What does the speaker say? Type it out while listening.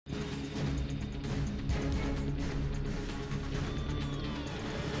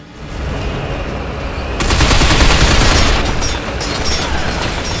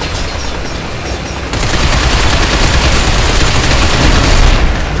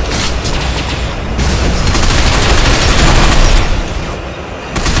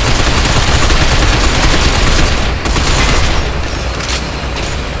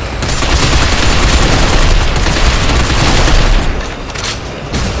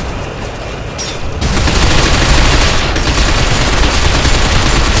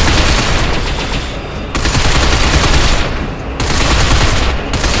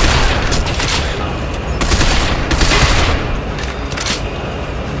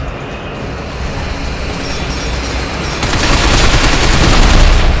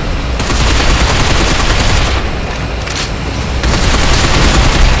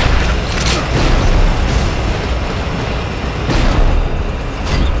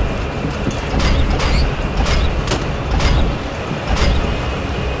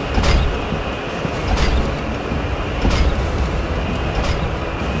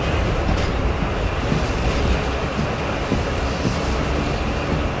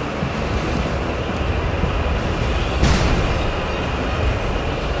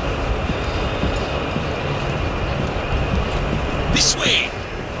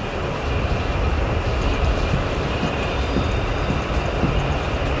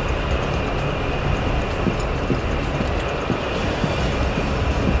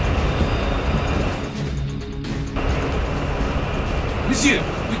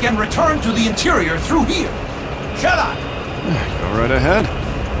can return to the interior through here. Shall I? Go right ahead.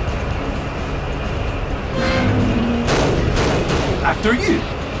 After you.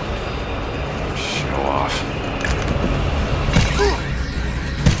 Show off.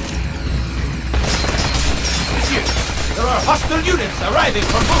 Monsieur, there are hostile units arriving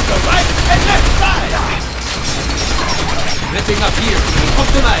from both the right and left side. Letting up here will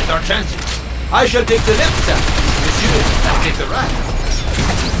optimize our chances. I shall take the left side. Monsieur, I'll take the right.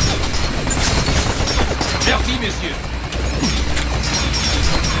 Merci, monsieur.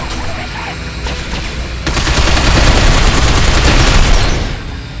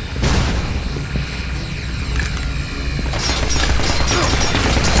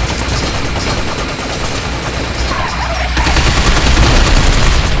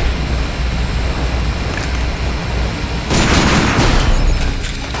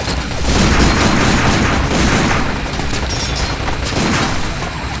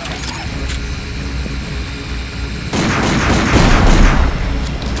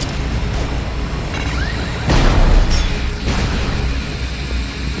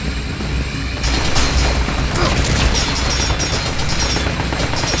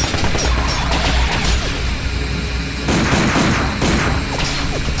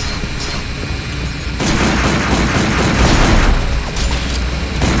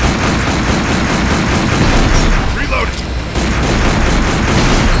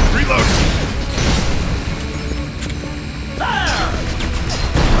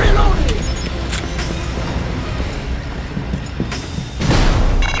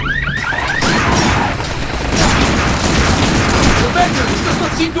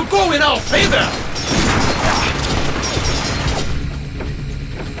 Seem to go in our favor!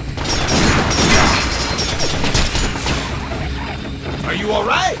 Are you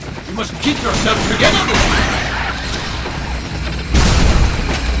alright? You must keep yourself together!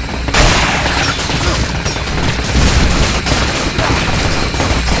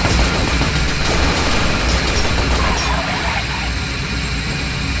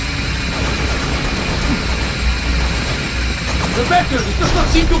 The vector does not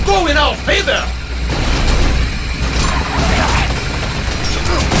seem to go in our favor!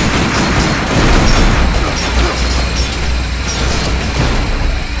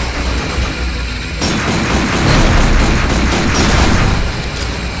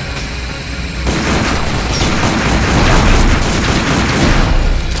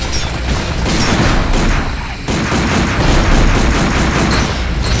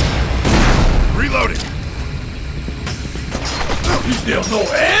 Reloading! Is there no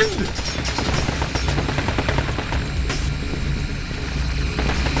end?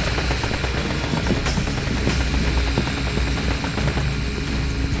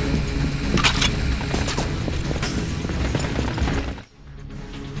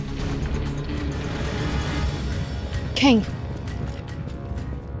 Kane.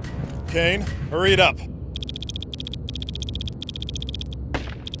 Kane, hurry it up.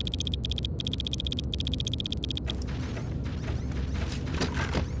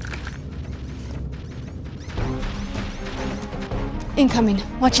 Incoming.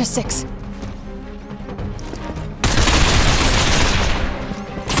 Watch your 6.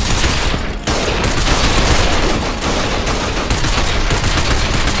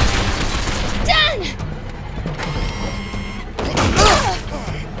 Done!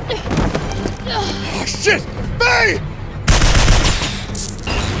 Oh, shit! Faye!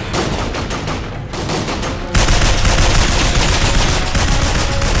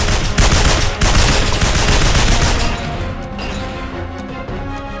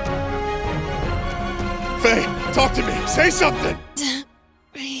 Faye, talk to me! Say something!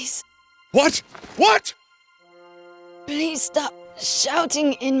 Please. What? What? Please stop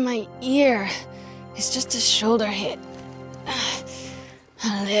shouting in my ear. It's just a shoulder hit.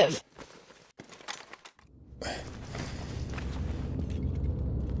 I'll live.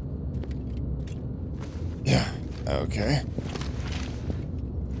 Yeah, okay.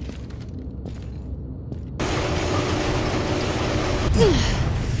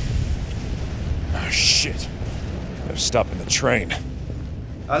 Oh, shit. They're stopping the train.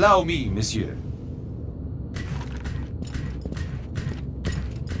 Allow me, monsieur.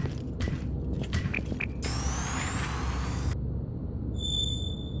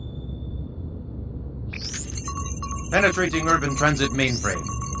 Penetrating urban transit mainframe.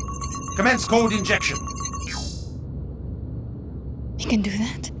 Commence code injection. You can do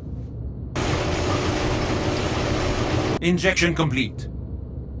that? Injection complete.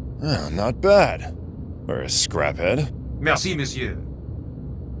 Oh, not bad. For a scraphead. Merci, monsieur.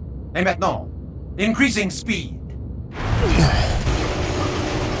 Et maintenant, increasing speed.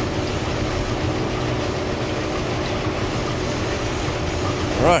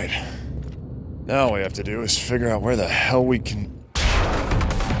 Right. Now all we have to do is figure out where the hell we can...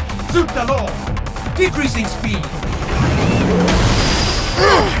 Zut d'alors! Decreasing speed!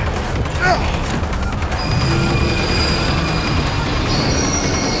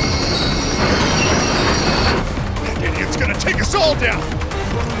 That idiot's gonna take us all down!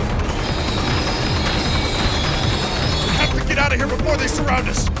 We have to get out of here before they surround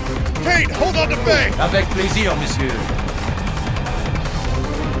us! Kane, hold on to Faye! Avec plaisir, monsieur.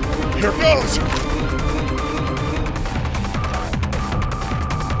 Here goes!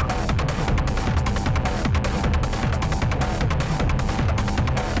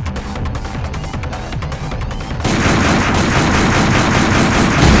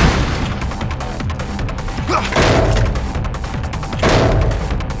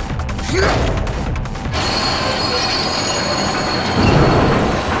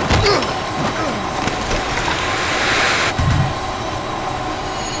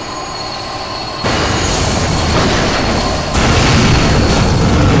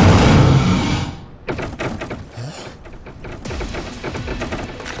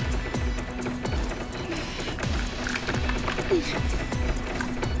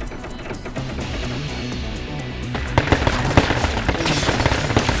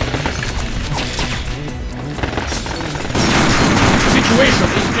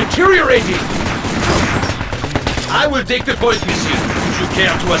 Deteriorating! I will take the point, monsieur. Would you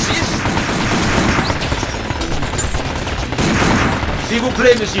care to assist? S'il vous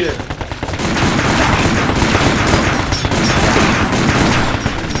plaît, monsieur.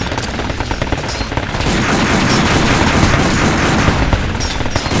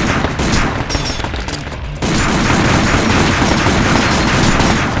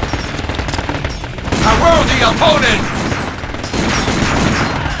 A worthy opponent!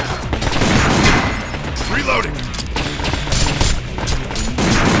 Reloading!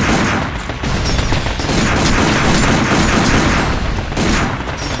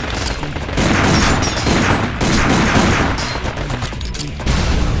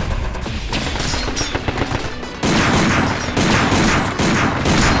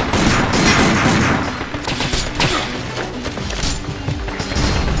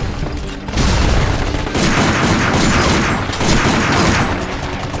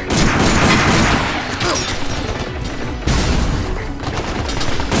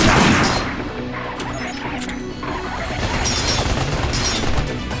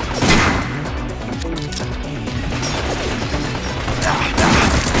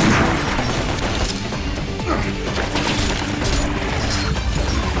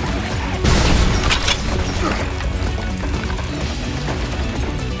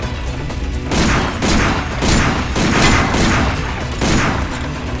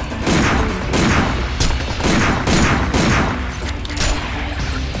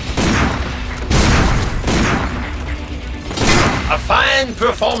 A fine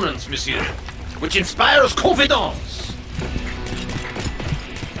performance, monsieur, which inspires confidence.